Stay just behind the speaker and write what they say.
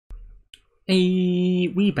Hey,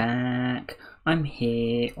 we back. I'm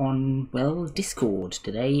here on, well, Discord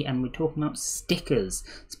today, and we're talking about stickers,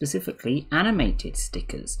 specifically animated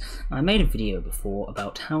stickers. I made a video before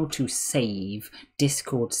about how to save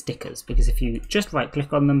Discord stickers, because if you just right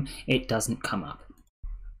click on them, it doesn't come up.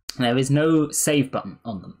 There is no save button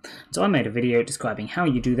on them. So I made a video describing how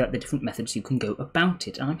you do that, the different methods you can go about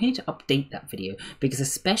it. And I'm here to update that video because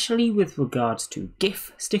especially with regards to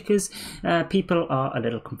GIF stickers, people are a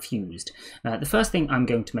little confused. The first thing I'm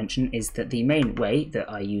going to mention is that the main way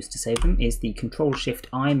that I use to save them is the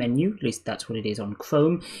Control-Shift-I menu, at least that's what it is on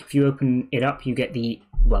Chrome. If you open it up, you get the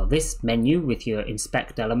this menu with your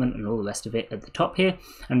inspect element and all the rest of it at the top here,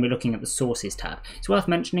 and we're looking at the sources tab. It's worth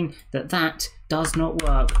mentioning that that does not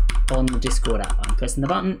work on the Discord app. I'm pressing the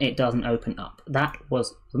button, it doesn't open up. That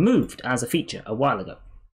was removed as a feature a while ago.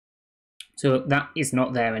 So that is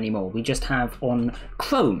not there anymore. We just have on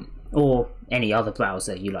Chrome or any other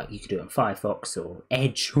browser you like. You could do it on Firefox or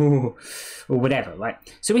Edge or whatever, right?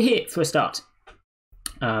 So we're here for a start.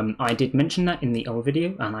 I did mention that in the old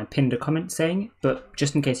video and I pinned a comment saying it, but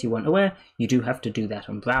just in case you weren't aware, you do have to do that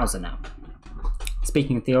on browser now.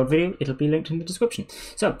 Speaking of the old video, it'll be linked in the description.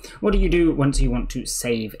 So, what do you do once you want to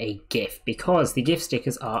save a GIF? Because the GIF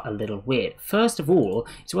stickers are a little weird. First of all,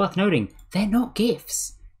 it's worth noting, they're not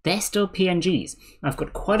GIFs. They're still PNGs. I've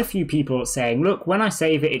got quite a few people saying, look, when I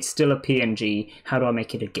save it, it's still a PNG. How do I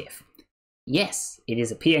make it a GIF? Yes, it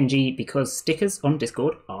is a PNG because stickers on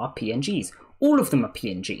Discord are PNGs. All of them are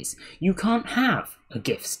PNGs. You can't have a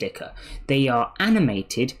GIF sticker. They are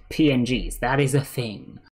animated PNGs. That is a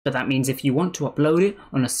thing. But that means if you want to upload it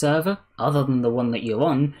on a server other than the one that you're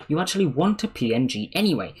on, you actually want a PNG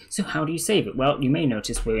anyway. So how do you save it? Well, you may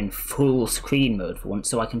notice we're in full screen mode for once,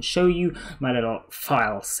 so I can show you my little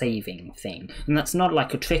file saving thing. And that's not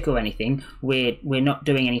like a trick or anything. We're not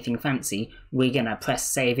doing anything fancy. We're gonna press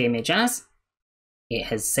save image as. It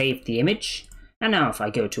has saved the image. And now if I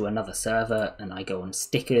go to another server and I go on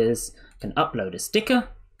stickers, I can upload a sticker.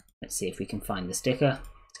 Let's see if we can find the sticker.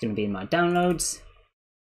 It's going to be in my downloads.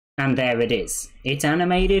 And there it is. It's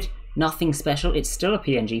animated, nothing special. It's still a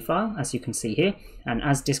PNG file, as you can see here. And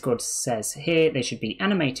as Discord says here, they should be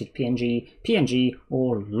animated PNG, PNG,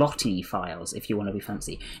 or Lottie files if you want to be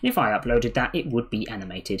fancy. If I uploaded that, it would be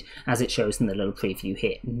animated, as it shows in the little preview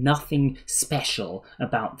here. Nothing special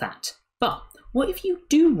about that. But what if you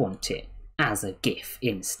do want it as a GIF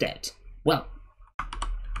instead? Well,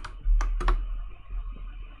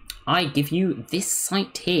 I give you this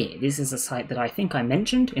site here. This is a site that I think I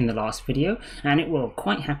mentioned in the last video, and it will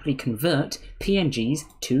quite happily convert PNGs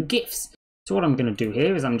to GIFs. So what I'm going to do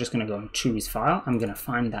here is I'm just going to go and choose file. I'm going to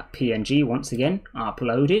find that PNG once again,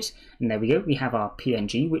 upload it, and there we go. We have our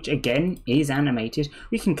PNG, which again is animated.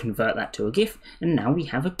 We can convert that to a GIF, and now we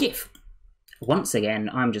have a GIF. Once again,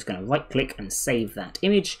 I'm just going to right click and save that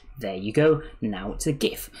image. There you go. Now it's a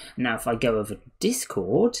GIF. Now if I go over to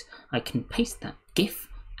Discord, I can paste that GIF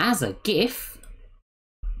as a GIF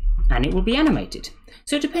and it will be animated.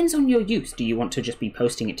 So it depends on your use. Do you want to just be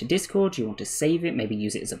posting it to Discord? Do you want to save it, maybe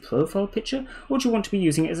use it as a profile picture? Or do you want to be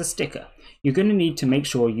using it as a sticker? You're going to need to make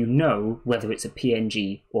sure you know whether it's a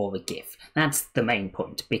PNG or a GIF. That's the main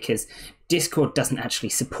point, because Discord doesn't actually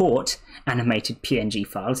support animated PNG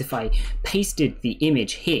files. If I pasted the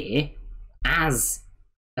image here as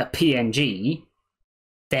a PNG,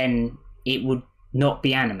 then it would not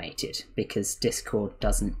be animated because Discord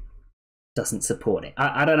doesn't support it.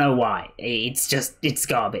 I don't know why. It's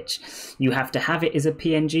garbage. You have to have it as a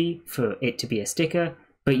PNG for it to be a sticker,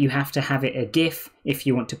 but you have to have it a GIF if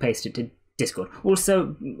you want to paste it to Discord.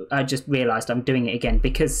 Also, I just realized I'm doing it again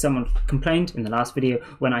because someone complained in the last video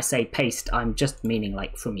when I say paste, I'm just meaning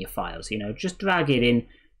like from your files, you know, just drag it in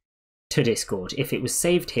to Discord. If it was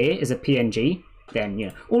saved here as a PNG, then, you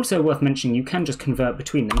know. Also worth mentioning, you can just convert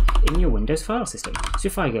between them in your Windows file system. So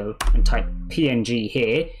if I go and type PNG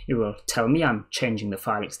here, it will tell me I'm changing the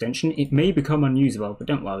file extension. It may become unusable, but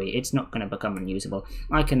don't worry, it's not going to become unusable.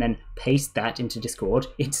 I can then paste that into Discord.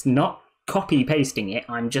 It's not copy pasting it,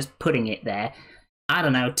 I'm just putting it there. I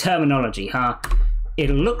don't know, terminology, huh?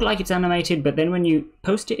 It'll look like it's animated, but then when you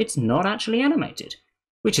post it, it's not actually animated,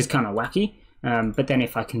 which is kind of wacky. But then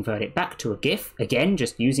if I convert it back to a GIF, again,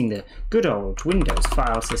 just using the good old Windows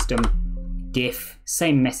file system, GIF,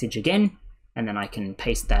 same message again, and then I can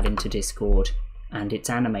paste that into Discord, and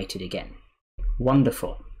it's animated again.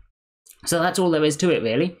 Wonderful. So that's all there is to it,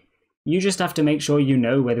 really. You just have to make sure you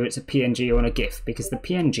know whether it's a PNG or a GIF, because the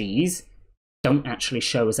PNGs don't actually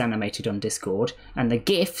show as animated on Discord, and the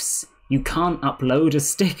GIFs you can't upload as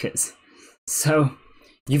stickers. So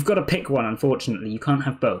you've got to pick one, unfortunately. You can't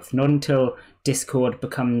have both. Not until Discord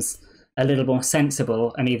becomes a little more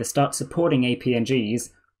sensible and either start supporting APNGs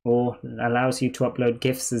or allows you to upload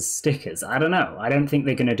GIFs as stickers. I don't know. I don't think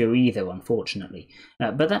they're going to do either, unfortunately.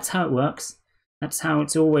 But that's how it works. That's how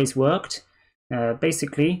it's always worked.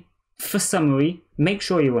 Basically, for summary, make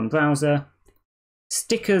sure you're on browser.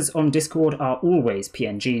 Stickers on Discord are always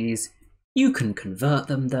PNGs. You can convert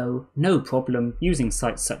them though, no problem, using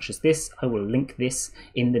sites such as this. I will link this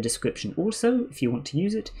in the description also if you want to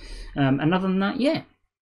use it. And other than that, yeah,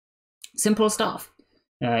 simple stuff.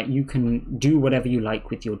 You can do whatever you like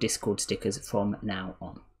with your Discord stickers from now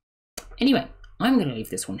on. Anyway, I'm going to leave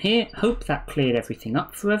this one here. Hope that cleared everything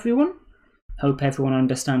up for everyone. Hope everyone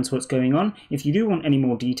understands what's going on. If you do want any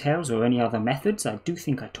more details or any other methods, I do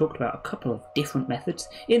think I talked about a couple of different methods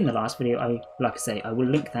in the last video. Like I say, I will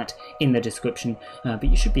link that in the description, but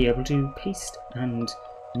you should be able to paste and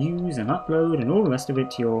use and upload and all the rest of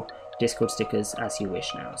it to your Discord stickers as you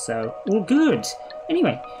wish now. So, all good.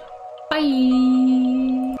 Anyway,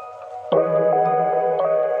 bye!